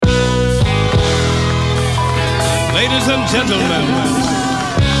Ladies and gentlemen,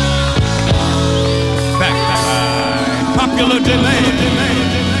 back by popular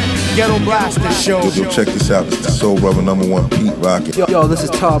demand. Ghetto Blaster Show. Yo, check this out. It's the Soul Brother #1, Pete Rocket. Yo, this is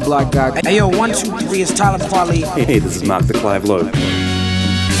Tall Black Guy. Hey, yo, 1, 2, 3 is Tyler Quali. Hey, this is Mark the Clive Lowe.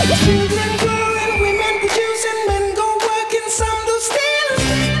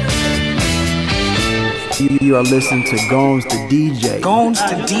 You are listening to Gones the DJ. Gones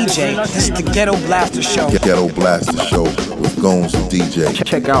the DJ. This is the Ghetto Blaster Show. Ghetto Blaster Show with Gones the DJ.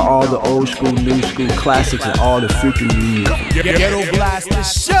 Check out all the old school, new school classics and all the freaking new music. Ghetto Blaster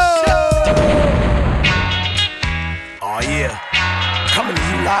Show. Oh yeah, coming to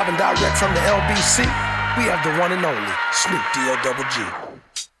you live and direct from the LBC. We have the one and only Snoop D-O-double-G.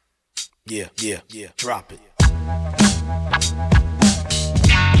 Yeah, drop it.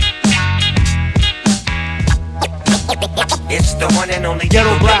 It's the one and only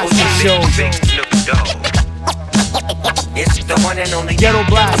Ghetto Blaster Show. Big Snoop Dogg. It's the one and only Ghetto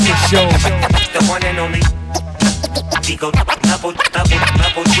Blaster Show. It's the one and only Digo double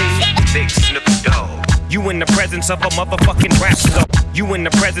G. Big Snoop Dogg. You in the presence of a motherfucking rap star. You in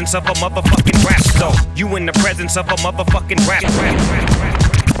the presence of a motherfucking rap star. You in the presence of a motherfucking rap.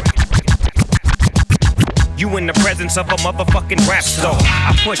 You in the presence of a motherfucking rap star.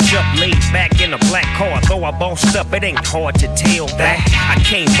 I push up laid back in a black car. Though I bossed up, it ain't hard to tell that. I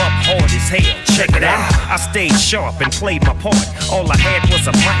came up hard as hell, check it out. I stayed sharp and played my part. All I had was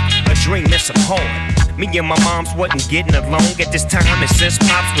a mic, a dream and some heart. Me and my moms wasn't getting along at this time, and since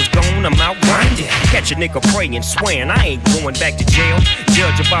Pops was gone, I'm out grinding. Catch a nigga praying, swearing I ain't going back to jail.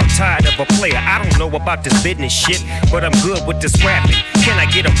 Judge about tired of a player. I don't know about this business shit, but I'm good with this rapping. Can I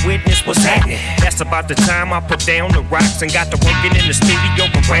get a witness? What's happening? That's about the time I put down the rocks and got to working in the studio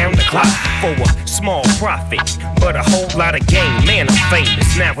around the clock for a small profit, but a whole lot of gain. Man, I'm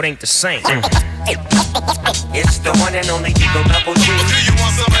famous now. It ain't the same. It's the one and only Digo double G. Do you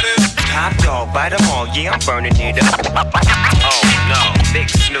want some of this? Top dog, bite them all, yeah, I'm burning it up. Oh no, Big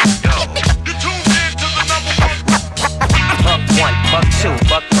Snoop Dogg. You tuned in to the #1. Buck 1, buck 2,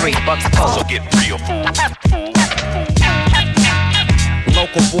 buck 3, buck 4. So get real, fool.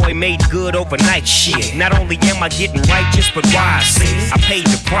 Local boy made good overnight shit. Not only am I getting righteous, but wise. I paid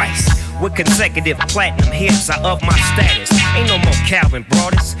the price. With consecutive platinum hits, I up my status. Ain't no more Calvin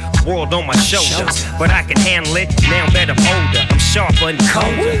Broadus, world on my shoulders. But I can handle it now that I'm older. I'm sharper and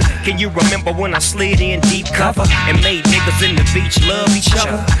colder. Can you remember when I slid in deep cover and made niggas in the beach love each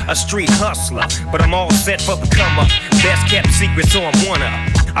other? A street hustler, but I'm all set for the come up. Best kept secret, so I'm one up.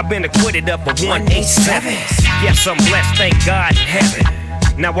 I've been acquitted up of 187. Yes, I'm blessed, thank God in heaven.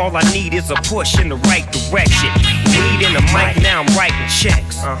 Now all I need is a push in the right direction. Weed in the mic, now I'm writing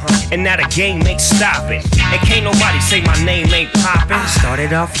checks. And now the game ain't stopping. And can't nobody say my name ain't popping. I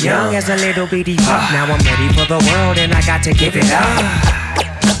started off young as a little bitty pup. Now I'm ready for the world and I got to give it up.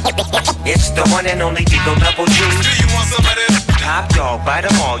 It's the one and only Digo double G. Do you want some of this? Top dog, bite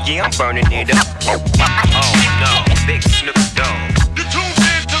them all, yeah, I'm burning it up. Oh no, Big Snoop Dogg. You tuned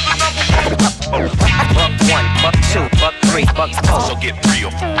in to the #1. Buck 1, buck 2, buck 3, buck 4. So get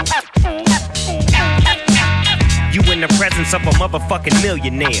real, fool. You in the presence of a motherfucking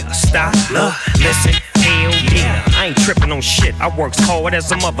millionaire. Stop, look, listen, hell yeah. I ain't tripping on shit, I works hard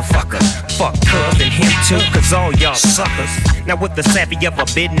as a motherfucker. Fuck cuz and him too, cause all y'all suckers. Now with the savvy of a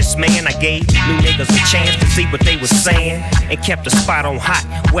businessman, I gave new niggas a chance to see what they was saying. And kept the spot on hot,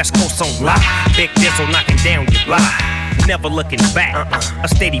 West Coast on lock. Big Dizzle knocking down your block. Never looking back, a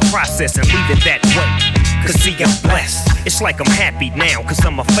steady process and leave it that way. Cause see, I'm blessed. It's like I'm happy now, cause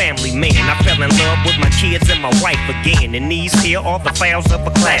I'm a family man. I fell in love with my kids and my wife again. And these here are the files of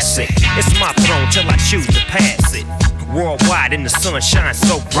a classic. It's my throne till I choose to pass it. Worldwide and the sun shines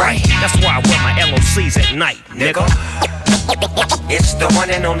so bright. That's why I wear my LOCs at night, nigga. It's the one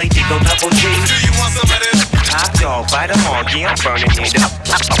and only Digo double G. Do you want some of this? Top dog, bite them all, yeah, I'm burning it up.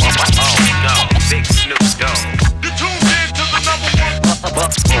 Oh no, Big Snoop Dogg. You tuned in to the #1.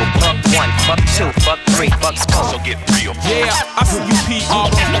 Buck 1, buck 2, buck 3, buck 4. So get real. Yeah, I see you, Pete.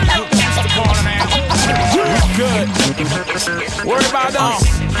 We good. Worry about us.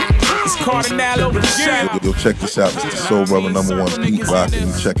 It's Cardinal over the show. Yo, check this out. It's the Soul Brother #1, Pete Rocket.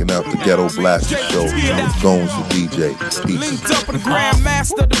 You checking out the Ghetto Blaster Show with Gones the DJ. Peace. Linked up with the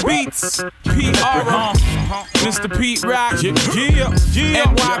Grandmaster of the Beats, P.R. Mr. Pete Rock,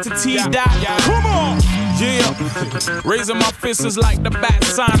 NY to T. Dot. Come on. Yeah, raising my fists is like the bat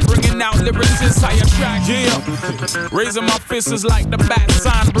sign, bringing out lyricists I attract. Yeah, raising my fists is like the bat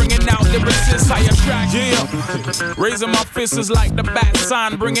sign, bringing out lyricists I attract. Yeah, raising my fists is like the bat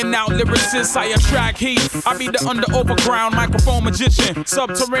sign, bringing out lyricists I attract. Heat, I be the under overground microphone magician,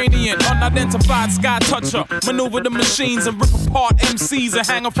 subterranean, unidentified sky toucher, maneuver the machines and rip apart MCs and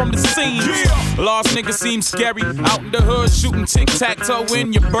hang 'em from the scene. Yeah. Lost niggas seem scary, out in the hood shooting tic-tac-toe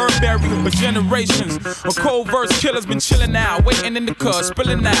in your Burberry. But generations of cold verse killers been chilling out, waiting in the car,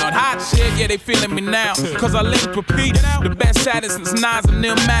 spilling out. Hot shit, yeah, they feeling me now, cause I linked with Pete, the best at it since Nas and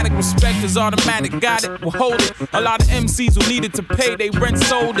Illmatic. Respect is automatic, got it, we'll hold it. A lot of MCs who needed to pay, they rent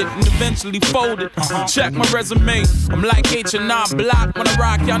sold it and eventually folded. Check my resume, I'm like H&R Block. When I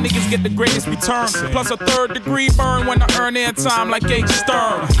rock, y'all niggas get the greatest return, plus a third degree burn when I earn airtime like H.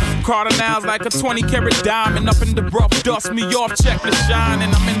 Stern. Cardinals like a 20-karat diamond, up in the rough, dust me off, check the shine,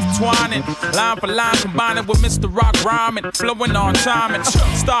 and I'm intertwining, line for line, combining with Mr. Rock rhyming, flowing on time and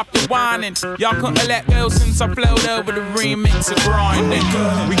stop the whining. Y'all couldn't let go since I flowed over the remix of grinding.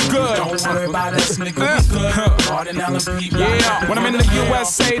 We good. Don't worry about us, nigga. We good. Cardinal and Pete. Yeah. When I'm in the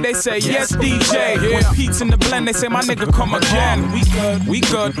USA, they say yes, DJ. When Pete's in the blend, they say my nigga come again. We good. We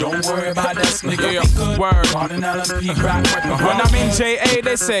good. Don't worry about us, nigga. Yeah. We good. Word. Cardinal and Pete. Rock. When I'm in JA,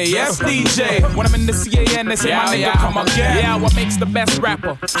 they say yes, DJ. When I'm in the CAN, they say my nigga come again. Yeah, what makes the best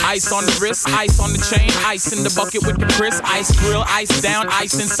rapper? Ice on the wrist, ice on the chain, ice in the bucket with the Chris, ice grill, ice down,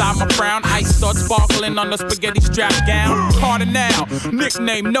 ice inside my frown, ice start sparkling on the spaghetti strap gown. Harder now,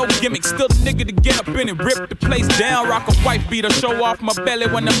 nickname, no gimmick, still the nigga to get up in it, rip the place down, rock a white beater, show off my belly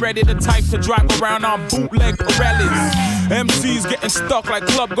when I'm ready to type to drive around on bootleg Pirellis. MCs getting stuck like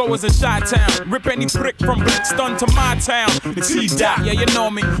club goers in Chi-Town. Rip any prick from Brixton to my town. It's T-Dot, yeah, you know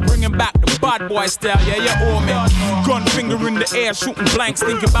me. Bringing back the bad boy style, yeah, you owe me. Gun finger in the air, shooting blanks.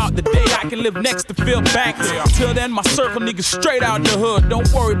 Think about the day I can live next to Phil Banks. Till then, my circle niggas straight out the hood.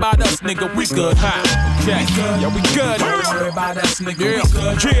 Don't worry about us, nigga, we good. Okay, yeah, we good. Don't worry about us, nigga, we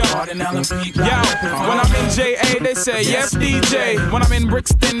good. Cardinal and Pete. Yo, when I'm in JA, they say yes, DJ. When I'm in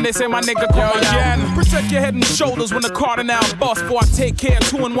Brixton, they say my nigga come again. Protect your head and shoulders when the Cardinal bust. Before I take care,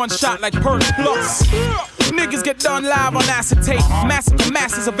 2-in-1 shot like Perk Plus. Niggas get done live on acetate. Massacre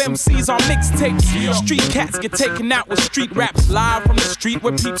masses of MCs on mixtapes. Street cats get taken out with street raps. Live from the street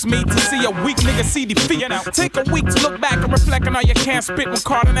where peeps meet to see a weak nigga see defeat. Take a week to look back and reflect on how you can't spit when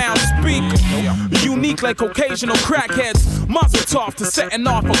Cardinal speak. Unique like occasional crackheads. Mazel tov to setting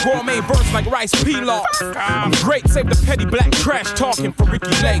off a gourmet verse like rice pilaf. I'm great, save the petty black trash talking for Ricky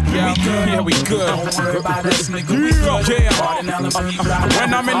Lake. Yeah, we good. Don't worry about us, nigga, we good. Cardinal and Pete.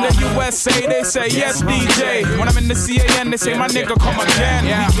 When I'm in the USA, they say yes, DJ. When I'm in the CAN, they say my nigga come again.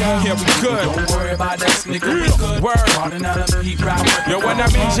 Yeah, we good. Don't worry about us, nigga, we good. Word. Cardinal and Pete. Yo, when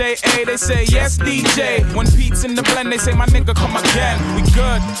I'm in JA, they say yes, DJ. When Pete's in the blend, they say my nigga come again. We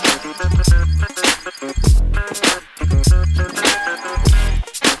good.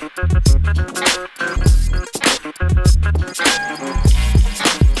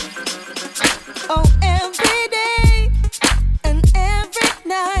 Oh, every day and every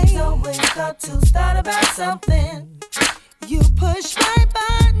night, always got to start about something. You push my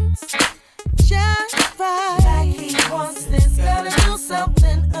buttons just right. Like he wants this girl to do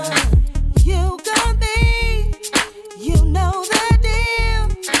something. You got me, you know the deal.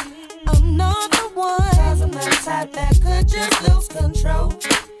 I'm not the one. 'Cause I'm the type that could just lose control.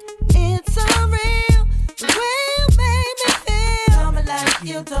 It's unreal the way you made me feel. Tell me like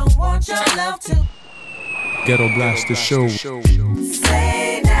you don't want your love to. Ghetto Blaster Show.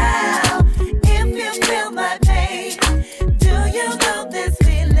 Say now, if you feel my pain, do you know this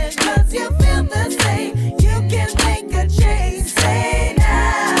feeling? 'Cause you feel the same, you can make a change. Say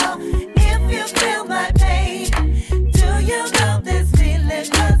now, if you feel my pain, do you know this feeling?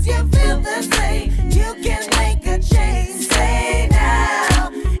 'Cause you feel the same, you can make a change. Say now,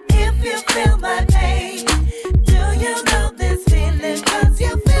 if you feel my pain, do you know this feeling? 'Cause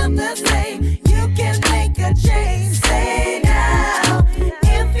you feel the same, you can make a change. Say now,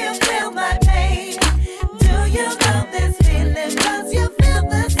 if you feel my pain, do you know this feeling? 'Cause you feel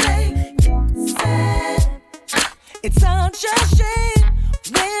the same. Say, it's such a shame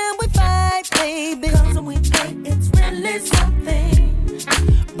when we fight, baby. 'Cause when we fight, it's really something.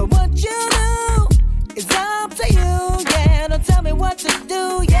 But what you do is up to you, yeah. Don't tell me what to do,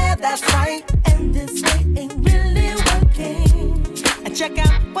 yeah, that's right. And this way ain't really working. And check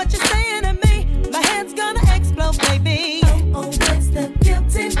out what you're saying to me. My head's gonna explode, baby. I'm always the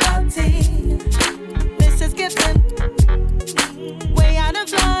guilty party. This is getting way out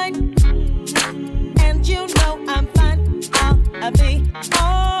of line. And you know I'm fine, I'll be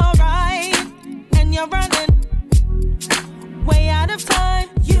alright. And you're running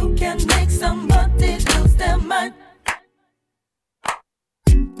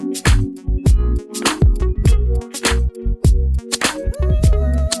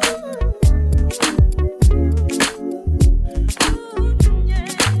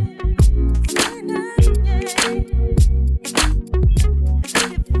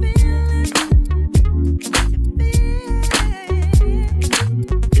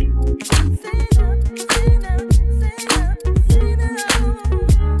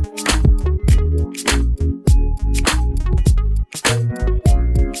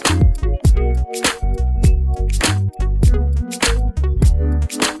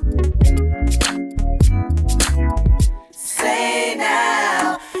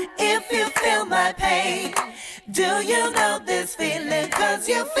Do you know this feeling? Cause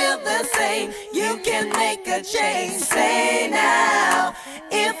you feel the same. You can make a change. Say now,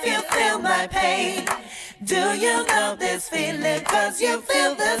 if you feel my pain. Do you know this feeling? Cause you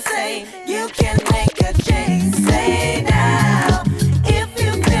feel the same. You can make a change. Say now, if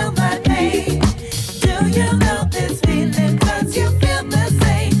you feel my pain. Do you know this feeling? Cause you feel the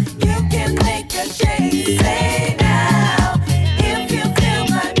same. You can make a change. Say now, if you feel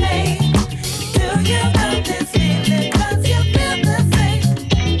my pain. Do you know this feeling? Cause you feel the same.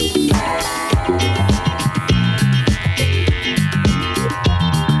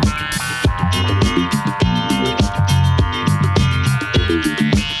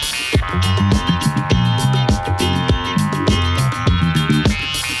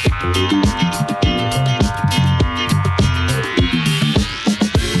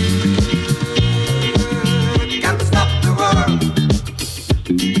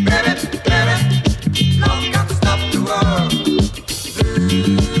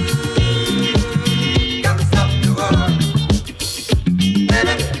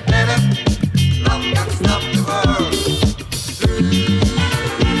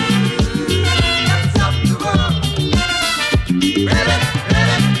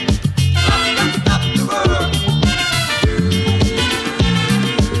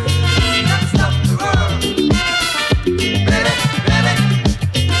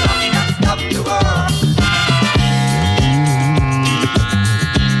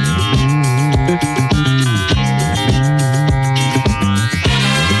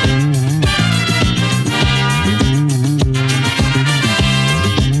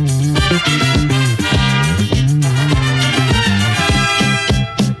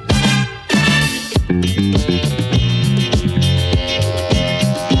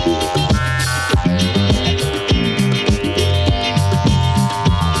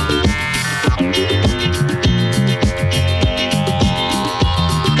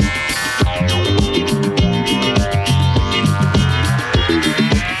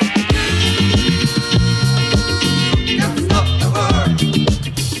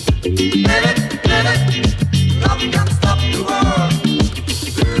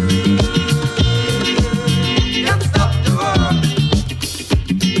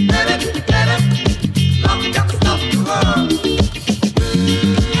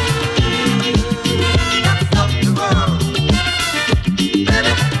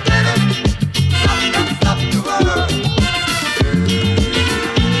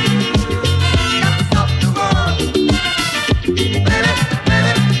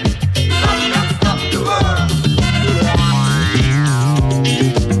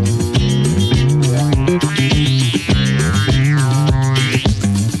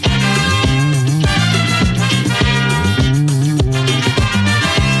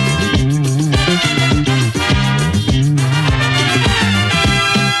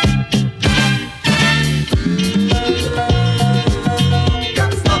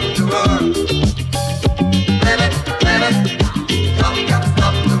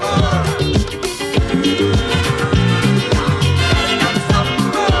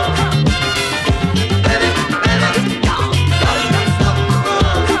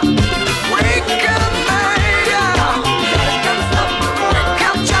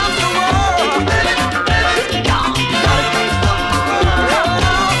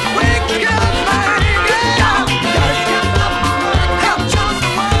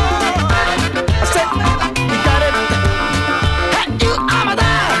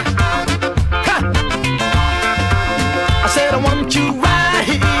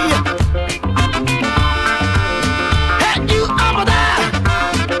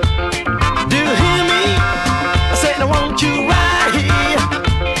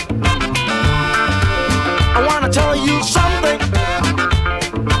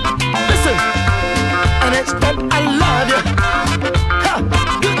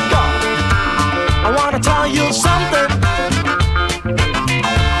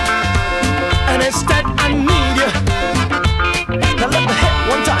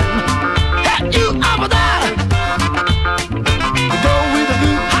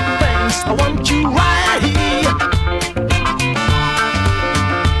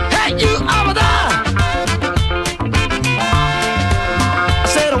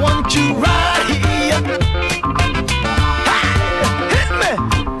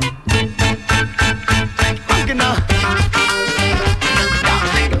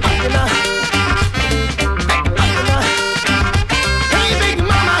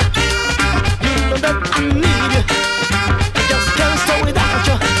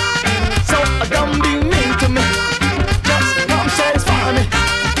 Don't be mean to me. Just come satisfy me.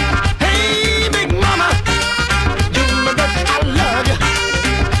 Hey.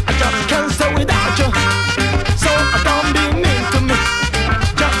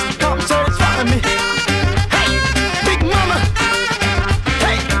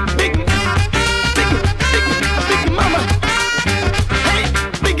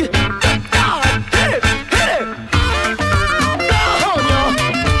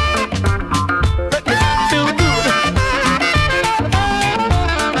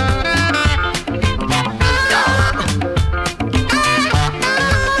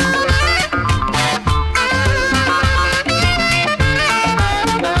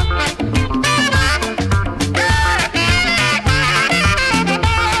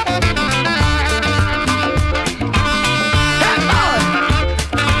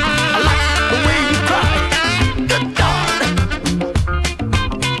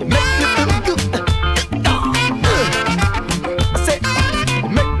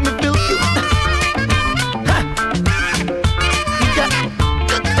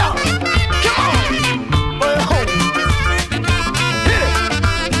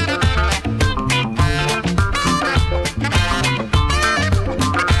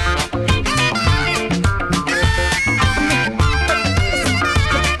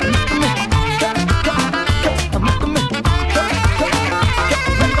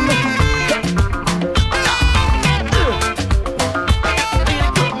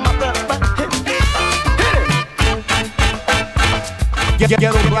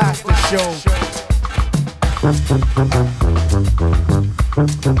 Ghetto Blaster Show.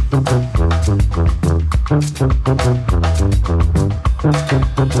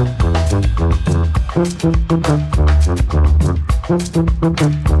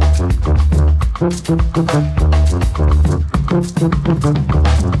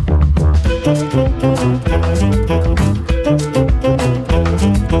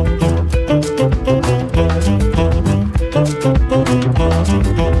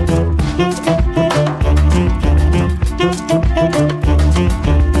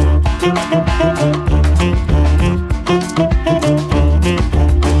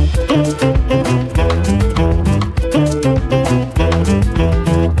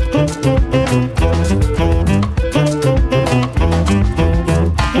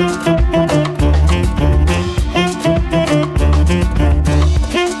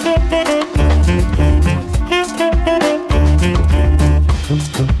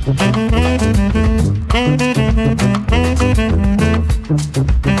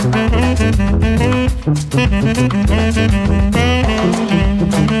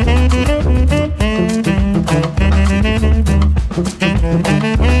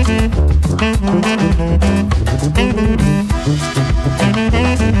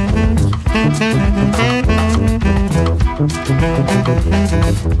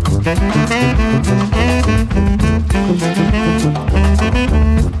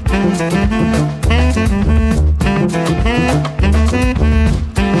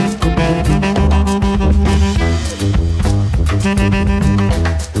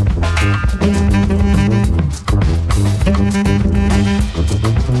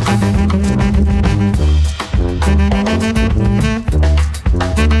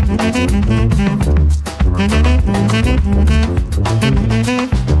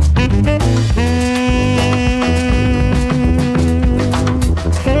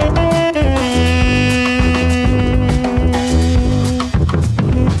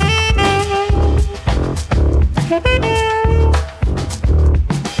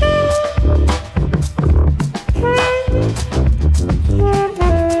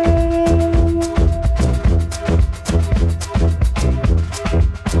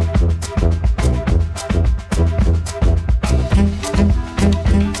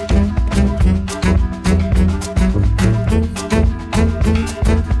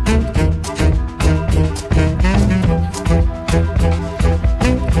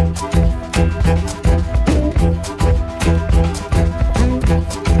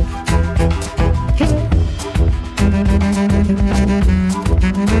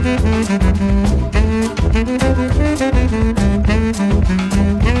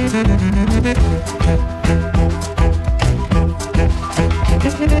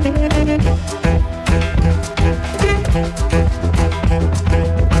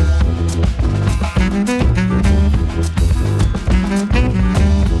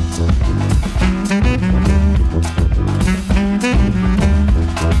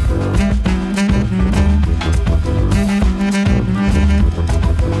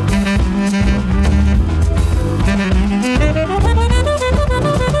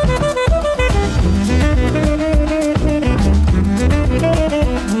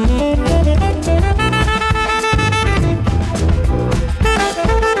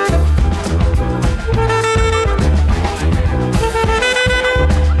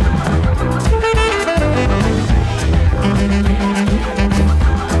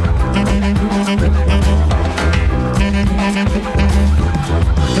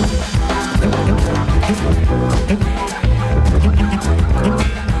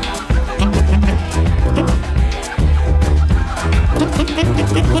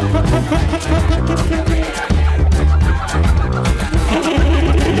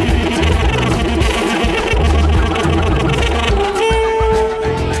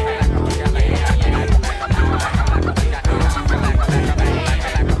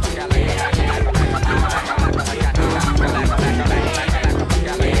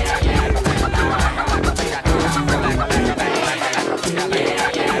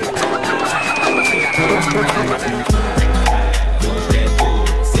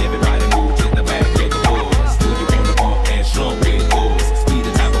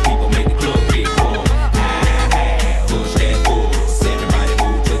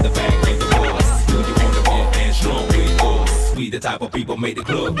 type of people make the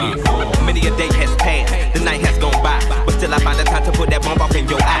club get full. Many a day has passed, the night has gone by, but still I find the time to put that bomb off in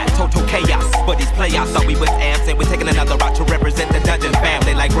your eye. Total chaos for these playoffs. Thought we was amps and we're taking another route to represent the Dungeon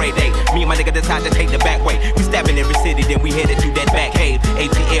family like Grey Day. Me and my nigga decide to take the back way. We stabbing every city, then we headed to that back cave.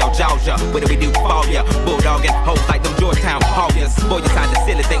 ATL, Georgia, what do we do? Fall ya, bulldogging hoes like them Georgetown Hawkers. Boy, you signed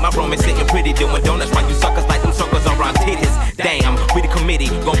woman sitting pretty, doing donuts while you suckers like them suckers around titties. Damn, we the committee,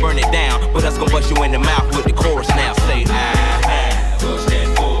 gon' burn it down, but us gon' bust you in the mouth with the chorus now. Say, push that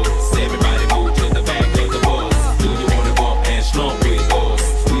force. Everybody move to the back of the bus. Do you wanna bump and slump with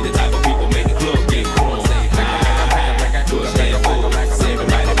us? We the type of people make the club get crunk. Say, push that force.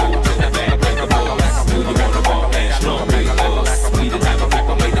 Everybody move to the back of the bus. Do you wanna bump and slump with us? We the type of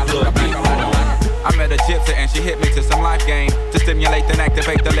people make the club get crunk. I met a gypsy and she hit me to some life game to stimulate and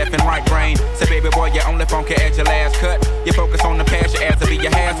activate the left and right brain. Say, baby boy, you only phone can add your last cut. You focus on the past, your ass to be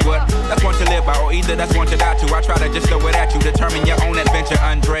your has what. That's one you live by, or either that's one you die to. I try to just throw it at you, determine your own adventure,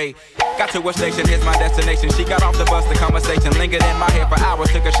 Andre. Got to a station, here's my destination. She got off the bus, the conversation lingered in my head for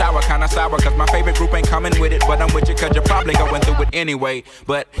hours. Took a shower, kinda sour, cause my favorite group ain't coming with it. But I'm with you, cause you're probably going through it anyway.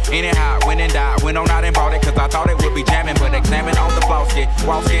 But anyhow, went and died, went on out and bought it, cause I thought it would be jamming. But examine all the flaws, get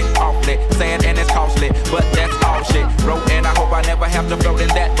walls get awfully sad and it's costly. But that's all shit, wrote, and I hope I never have to float in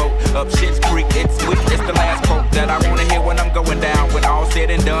that boat. Up shit's creek, it's sweet, it's the last quote that I wanna hear when I'm going down. When all said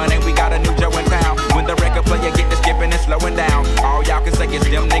and done, and we got a new Joe in town. When the record player get to skipping and slowing down, all y'all can say is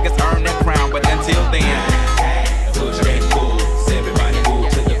them niggas earn that crown. But until then, push that force. Everybody move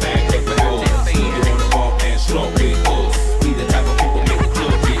to the back of the bus. You wanna bump and slump with us? We the type of people make the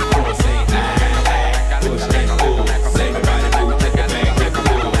club get crunk. Say, push that force. Everybody move to the back of the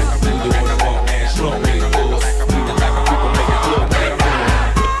bus. You wanna bump and slump with us? We the type of people make the club get crunk.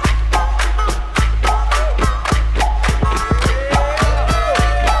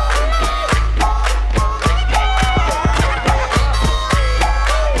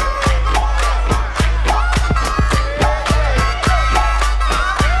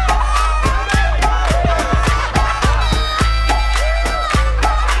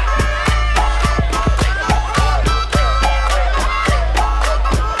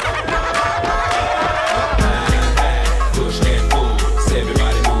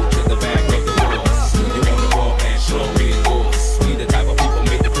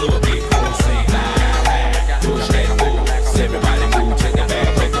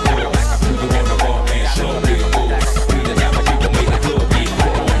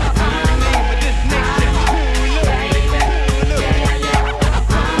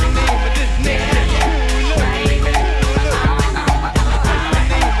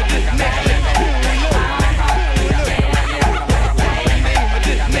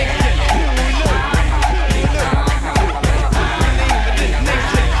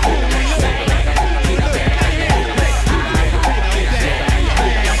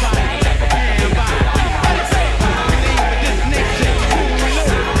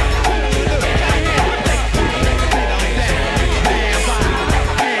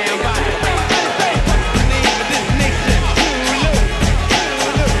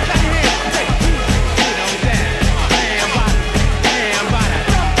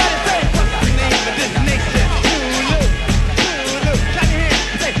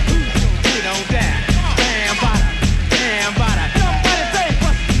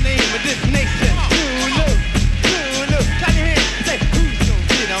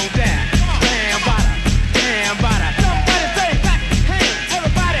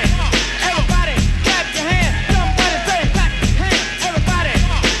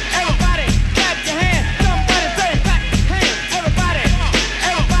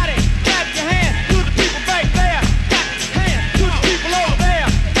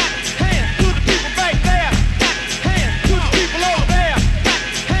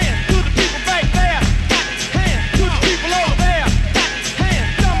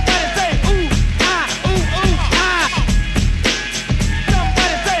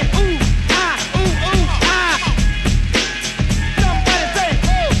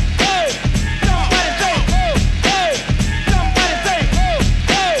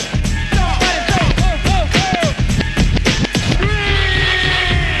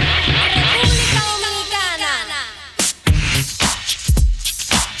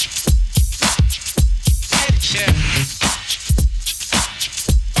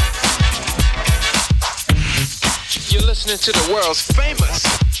 listening to the world's famous.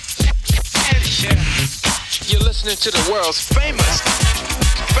 You're listening to the world's famous.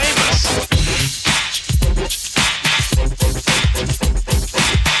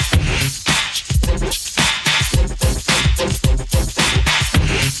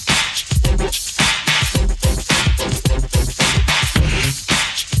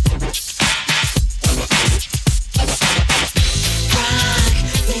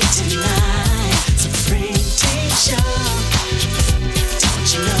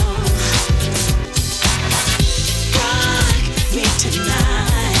 Tonight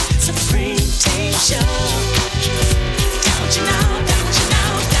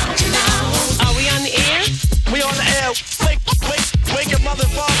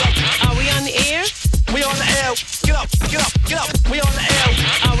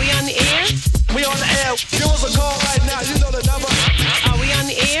air. Give us a call right now. You know the number. Are we on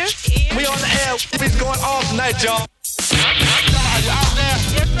the air? We on the air. It's going off tonight, y'all. Stella, are you out there?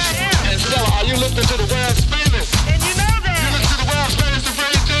 Yes, I am. And Stella, are you listening to the world's famous? And you know that. You listen to the world's famous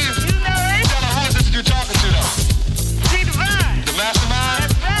Supreme Team? You know it. Stella, who is this you talking to though? G-Divine. The mastermind?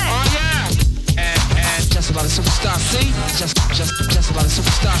 That's right. Oh yeah. And just about a superstar C. Just about a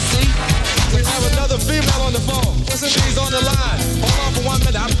superstar C. We have another female on the phone. Listen, she's on the line. Hold on for 1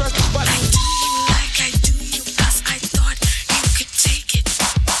 minute. I pressed the button. Like I do you 'cause I thought you could take it.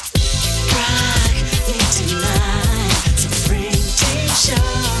 Rock me tonight, Supreme Team Show.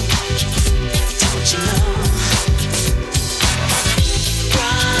 Don't you know?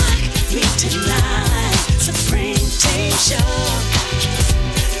 Rock me tonight, Supreme Team Show.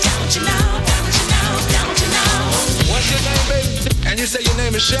 Don't you know? Don't you know? Don't you know? What's your name, baby? And you say your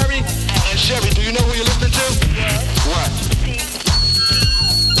name is Sherry? And Sherry, do you know who you're listening to? Yes. What?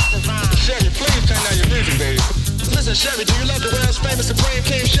 Sherry, please turn down your music, baby. Listen, Sherry, do you love the world's famous Supreme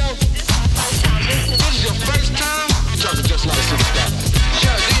Team Show? This is your first time? You're talking just like a superstar.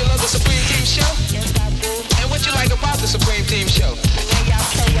 Sherry, do you love the Supreme Team Show? Yes, I do. And what you like about the Supreme Team Show? The way y'all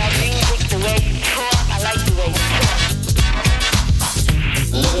play y'all music, the way you talk. I like the way you talk.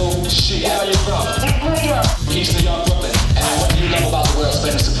 Little shit, how you from? New York. East New York, Brooklyn. And what do you love about the world's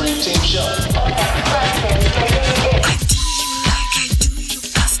famous Supreme Team Show?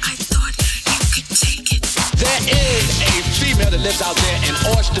 There is a female that lives out there in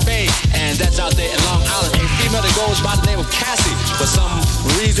Oyster Bay, and that's out there in Long Island. A female that goes by the name of Cassie. For some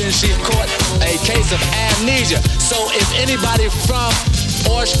reason, she caught a case of amnesia. So if anybody from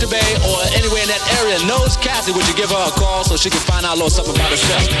Oyster Bay or anywhere in that area knows Cassie, would you give her a call so she can find out a little something about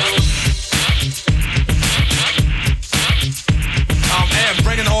herself? And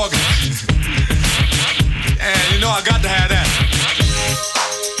bring an organ. And you know I got to have that.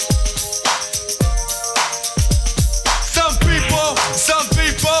 Some people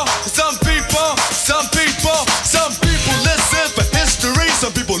listen for history.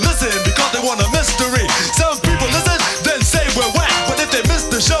 Some people listen because they want a mystery. Some people listen, then say we're whack. But if they miss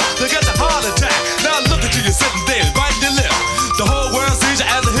the show, they get a heart attack. Now look at you, you're sitting there, biting your lip. The whole world sees you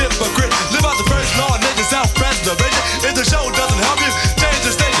as a hypocrite. Live out the first law and make yourself preservation. If the show doesn't help you, change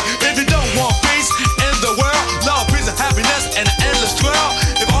the station. If you don't want peace in the world, love, peace, and happiness, and an endless twirl.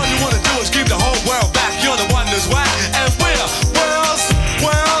 If all you wanna do is keep the whole world back, you're the one that's whack. And we're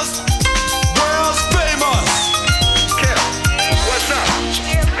world's famous. Kim, what's up?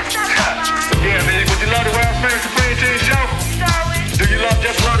 Yeah, man, would you love the world's famous Supreme Team Show? Do you love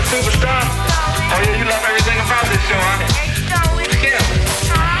Just Love the Superstar? Oh yeah, you love everything about this show, huh? Kim,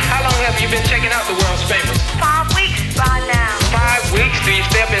 how long have you been checking out the world's famous? 5 weeks by now. 5 weeks? Do you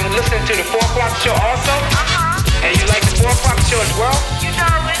stay up and listen to the 4 o'clock show also? And you like the 4 o'clock show as well? You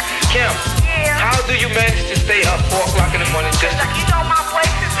know it. Kim, Yeah. how do you manage to stay up 4 o'clock in the morning just Like you know my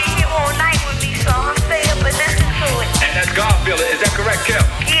boyfriend be here all night with me, so I'm stay up and listen to it. And that's Garfield, is that correct, Kim?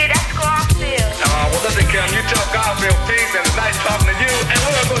 Yeah, that's Garfield. Well listen, Kim, you tell Garfield peace and it's nice talking to you. And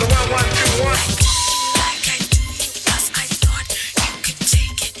we're gonna go to 1121.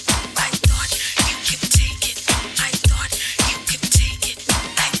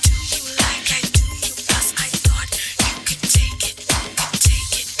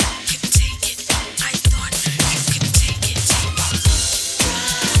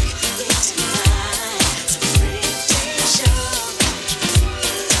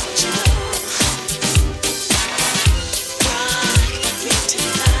 Rock me tonight.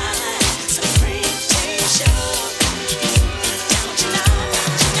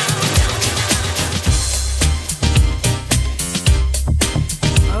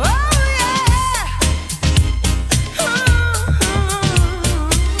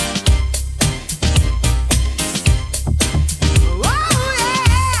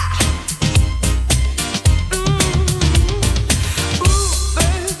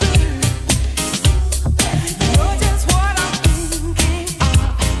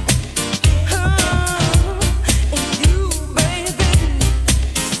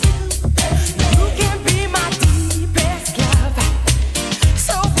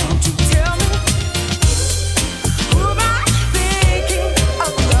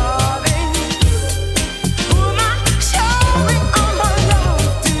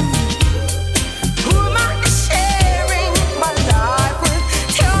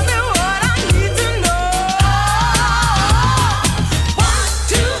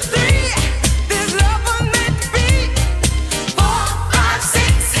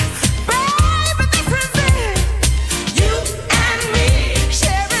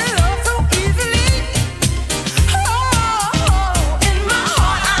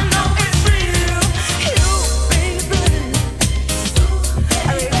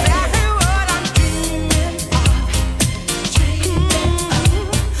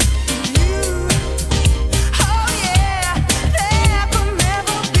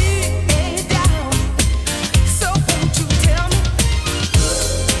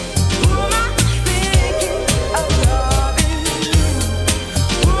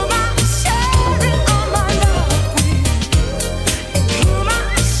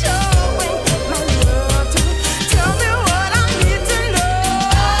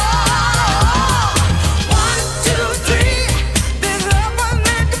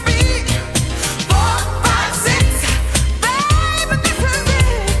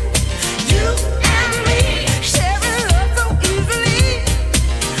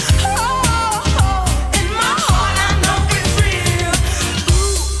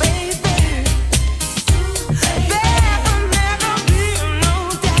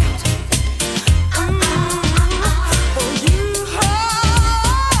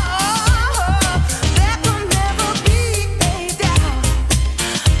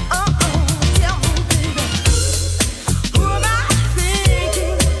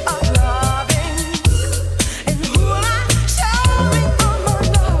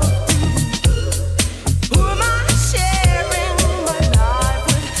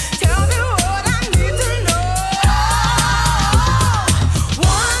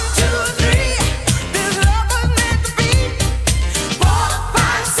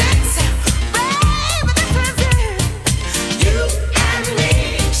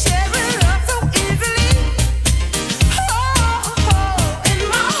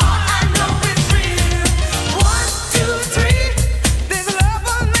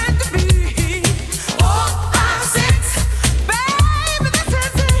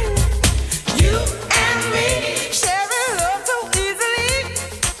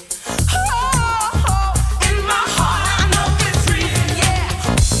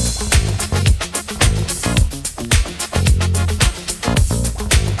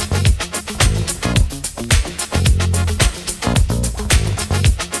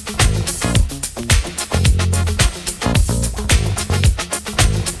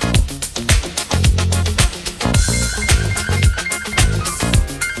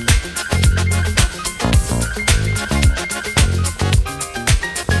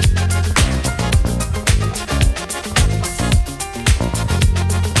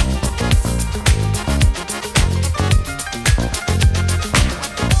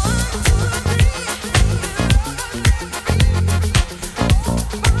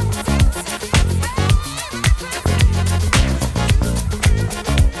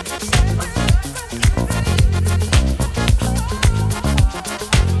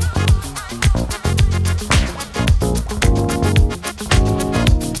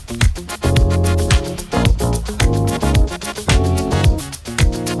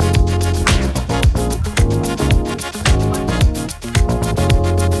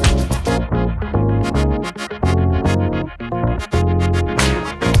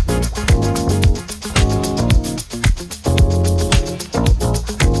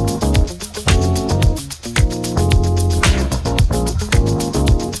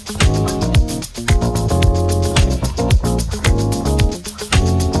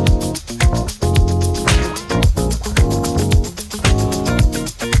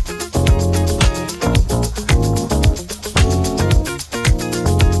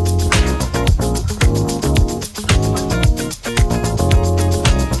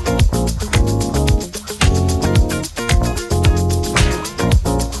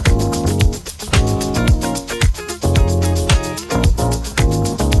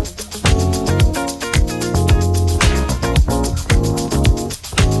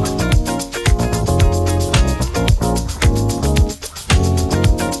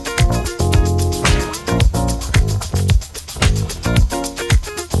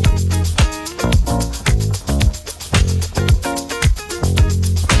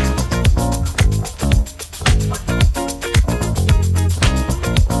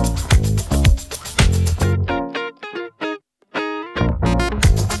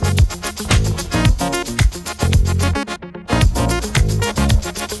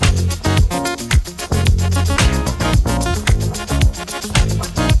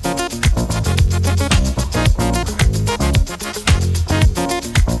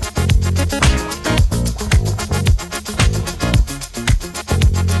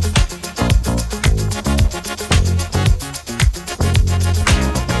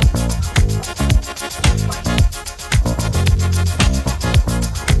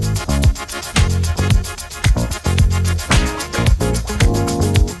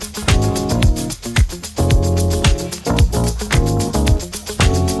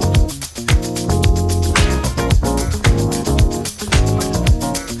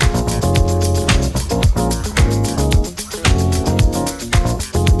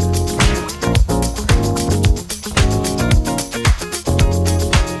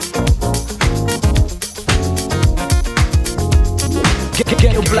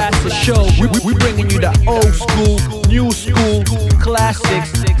 Blaster Show. We bringing you the old school, new school,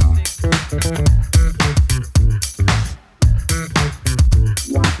 classics.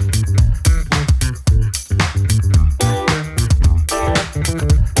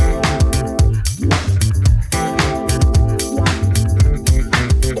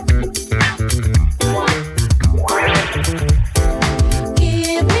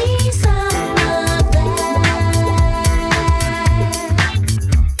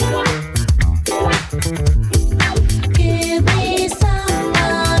 Give me some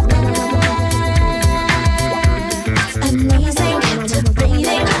of that.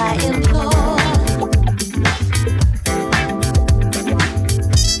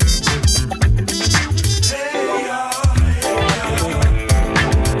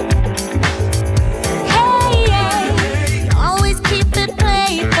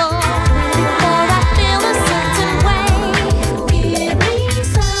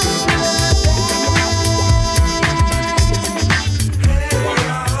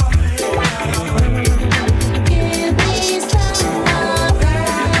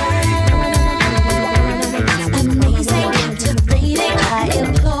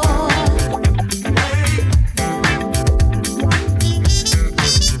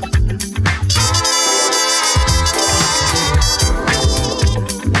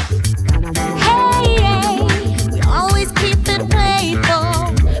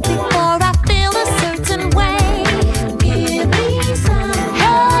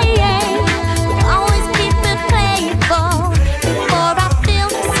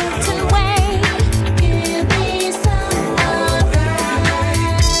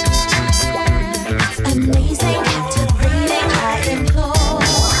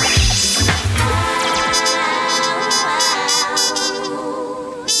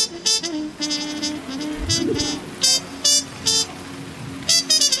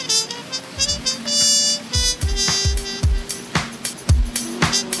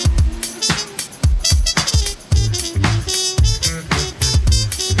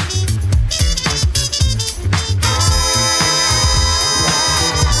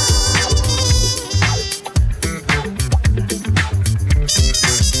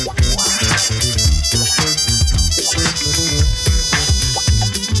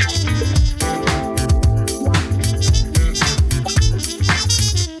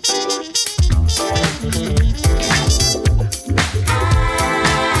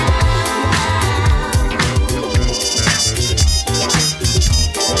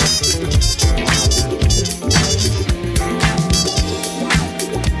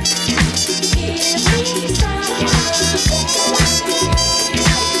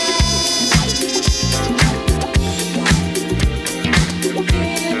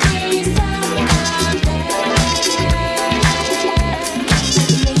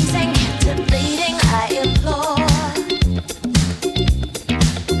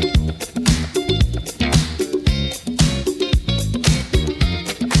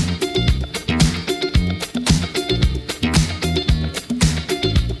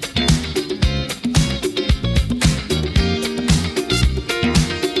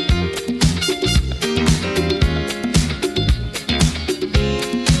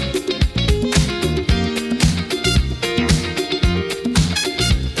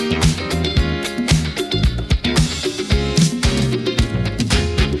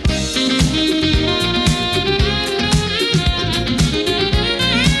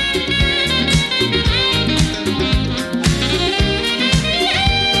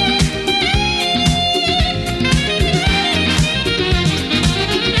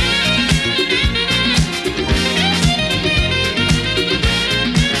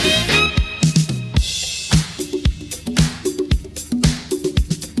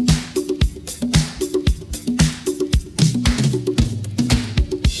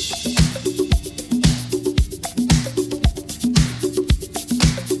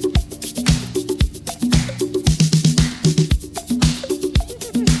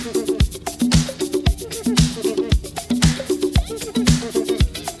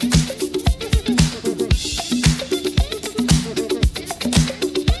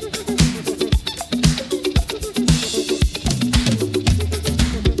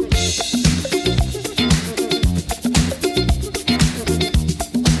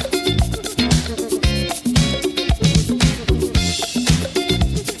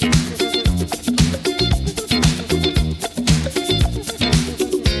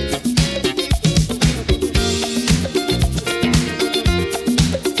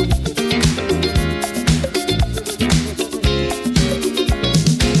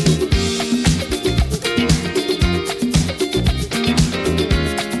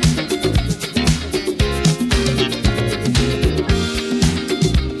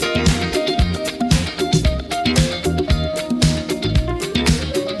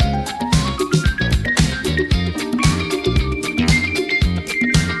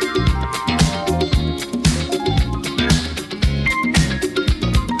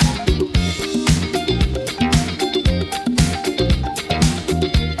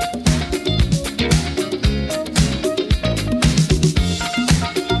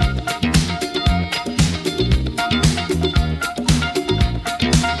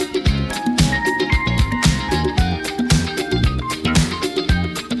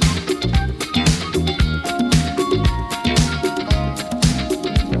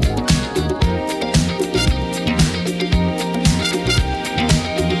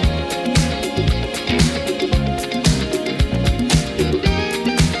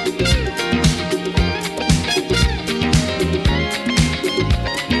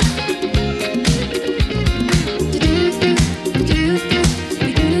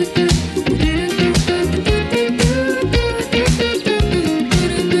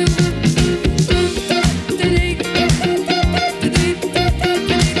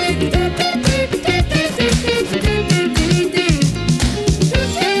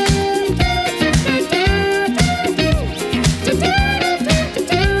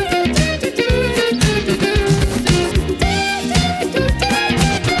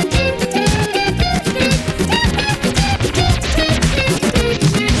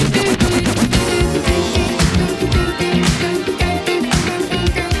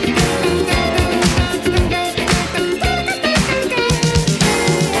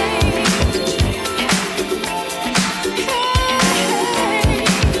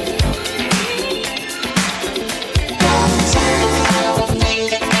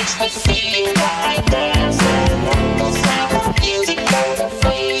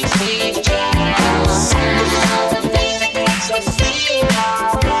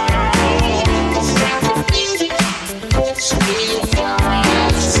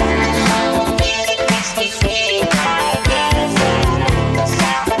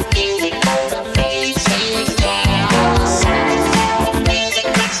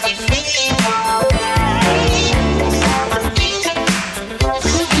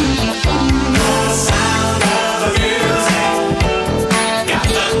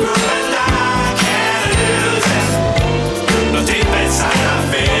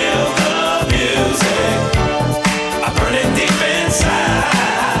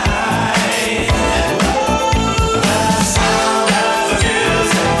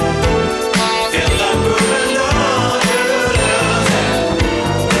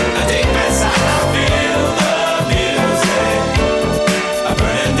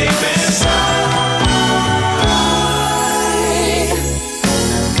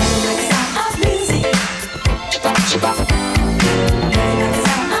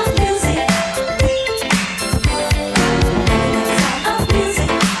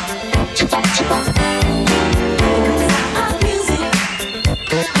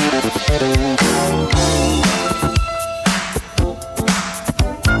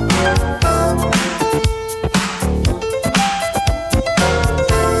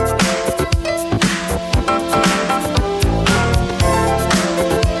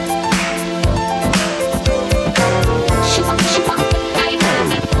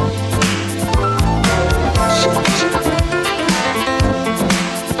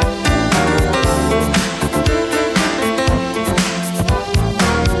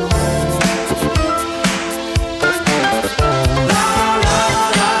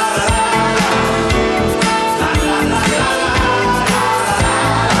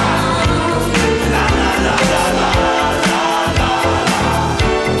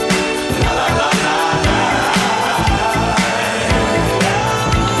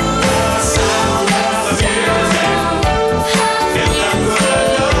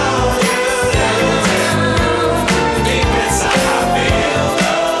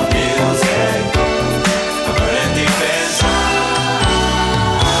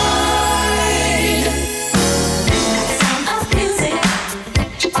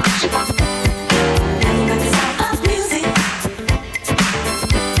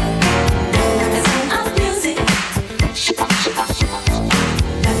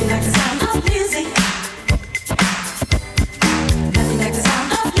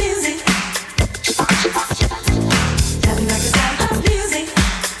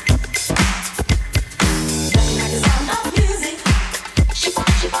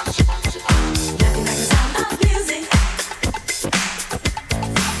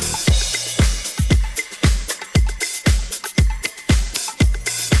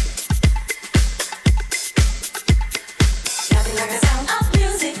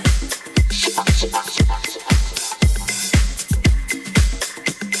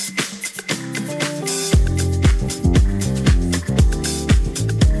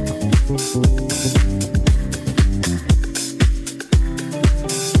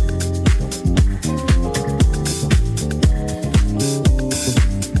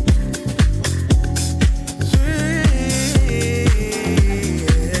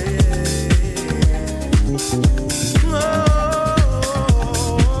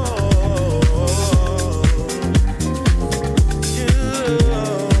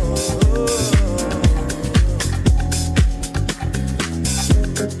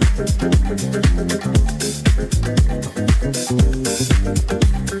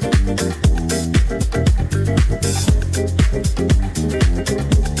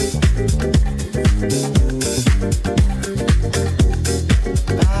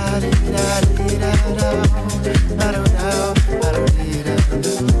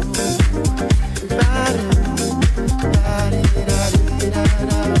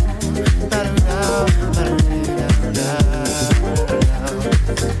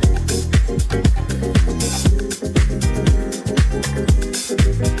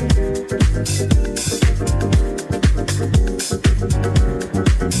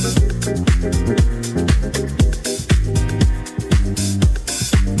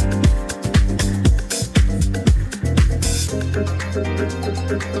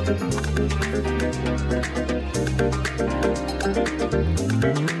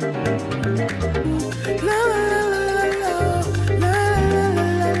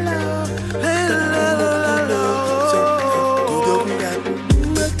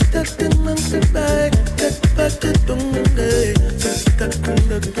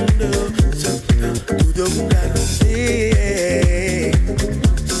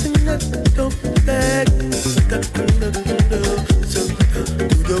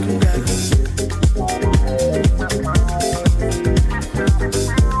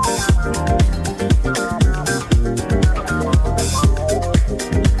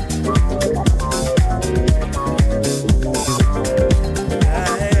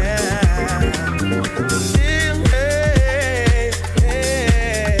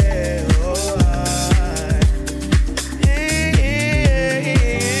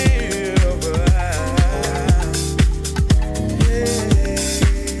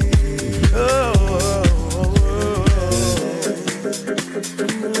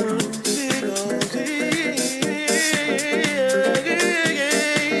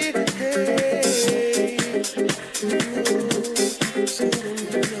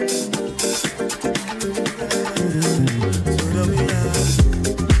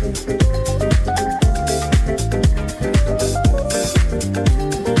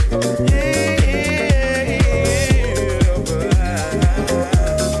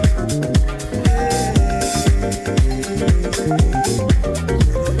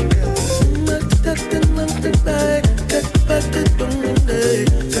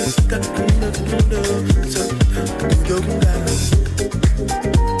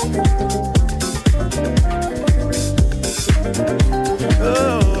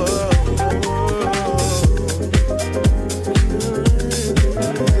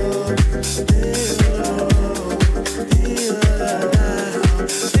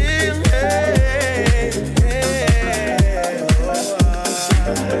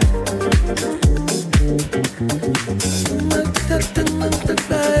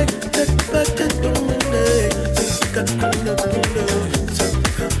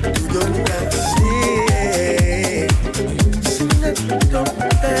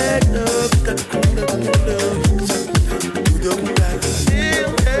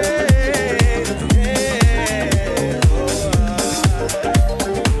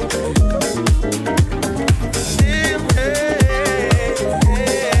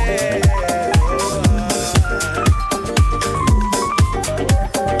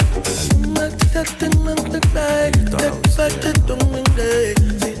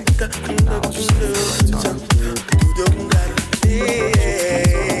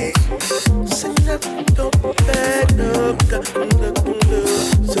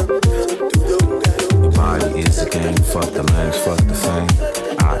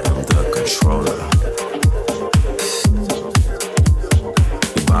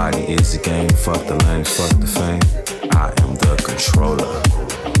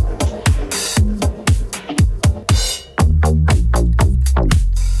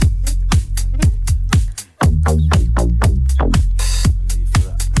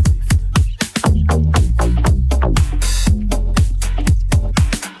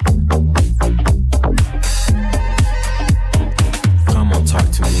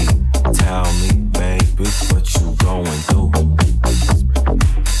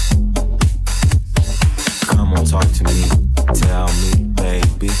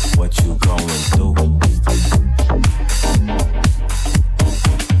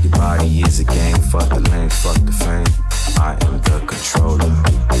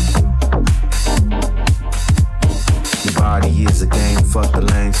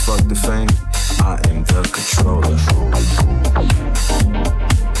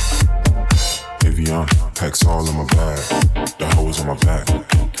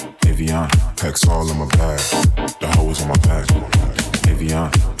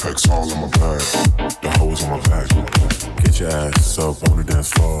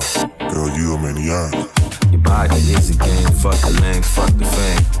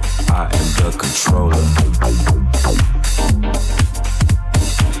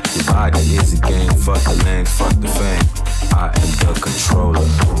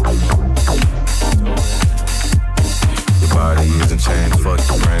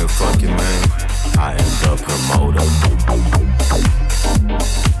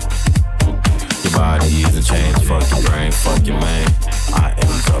 Fuck your brain, fuck your man. I am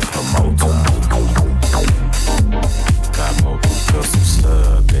the promoter.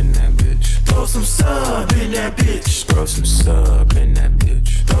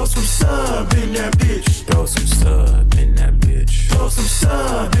 some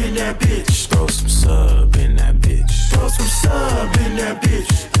sub in that bitch. Throw some sub in that bitch. Throw some sub in that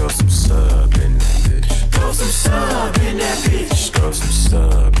bitch. Throw some sub in that bitch. Throw some sub in that bitch. Throw some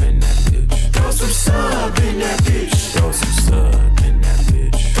sub in that bitch. Throw some sub in that bitch. Throw some sub in that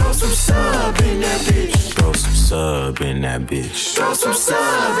bitch. Throw some sub in that bitch. Throw some sub in that bitch. Throw some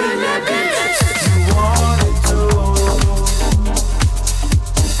sub in that bitch. You wanted to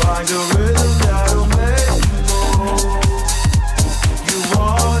find a rhythm that'll make you move. You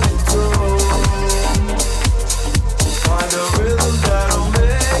wanted to find a rhythm that'll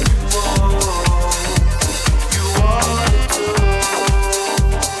make you move. You wanted to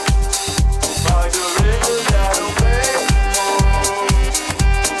find a rhythm that'll make you move.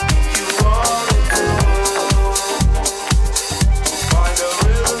 You wanted to find a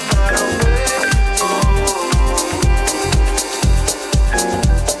rhythm that'll make you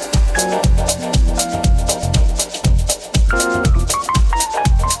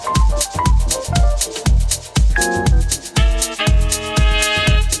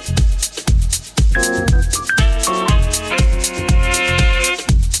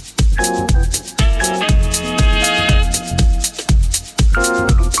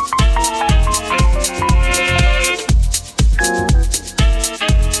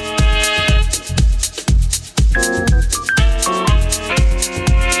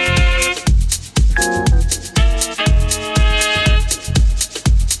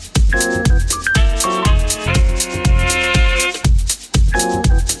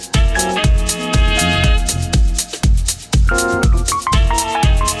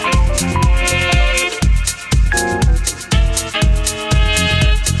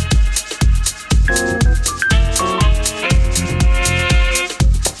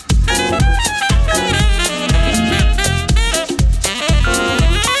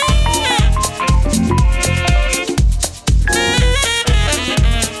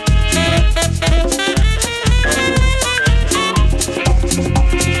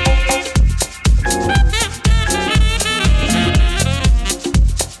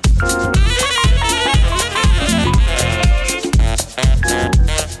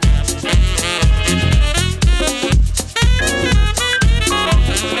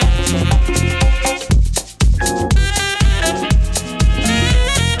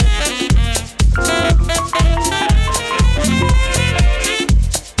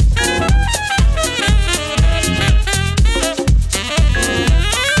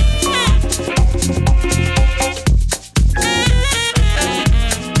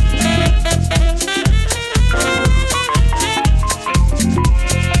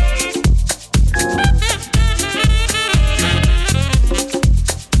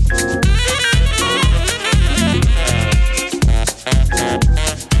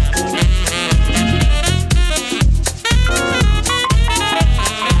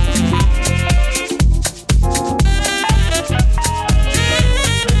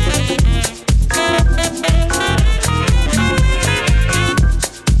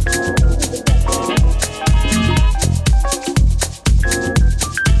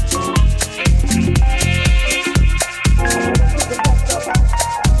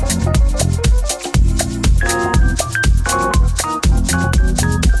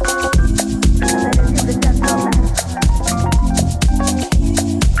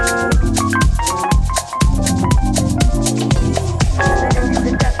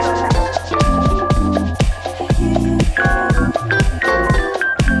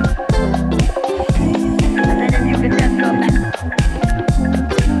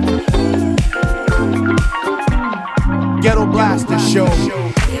Ghetto Blaster Show.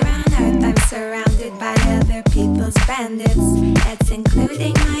 Here on earth, I'm surrounded by other people's bandits. That's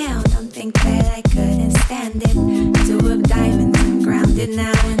including my own. Don't think that I couldn't stand it. Two of diamonds, I'm grounded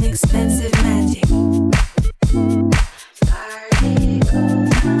now in expensive magic.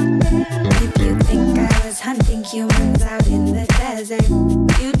 If you think I was hunting humans out in the desert,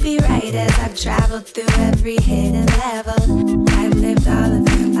 you'd be right, as I've traveled through every hidden level. I've lived all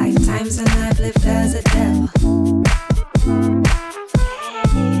of your lifetimes and I've lived as a devil.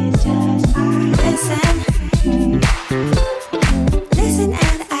 Listen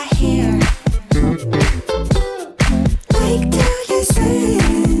and I hear. Wake to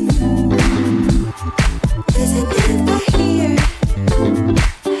listen.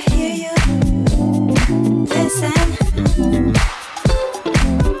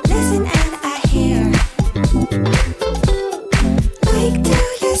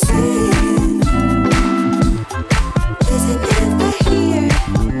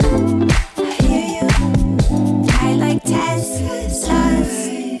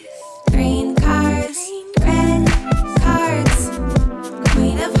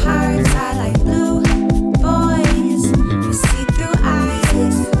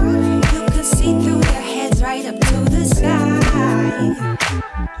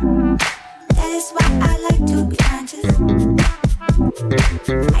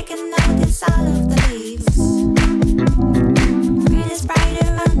 I can notice all of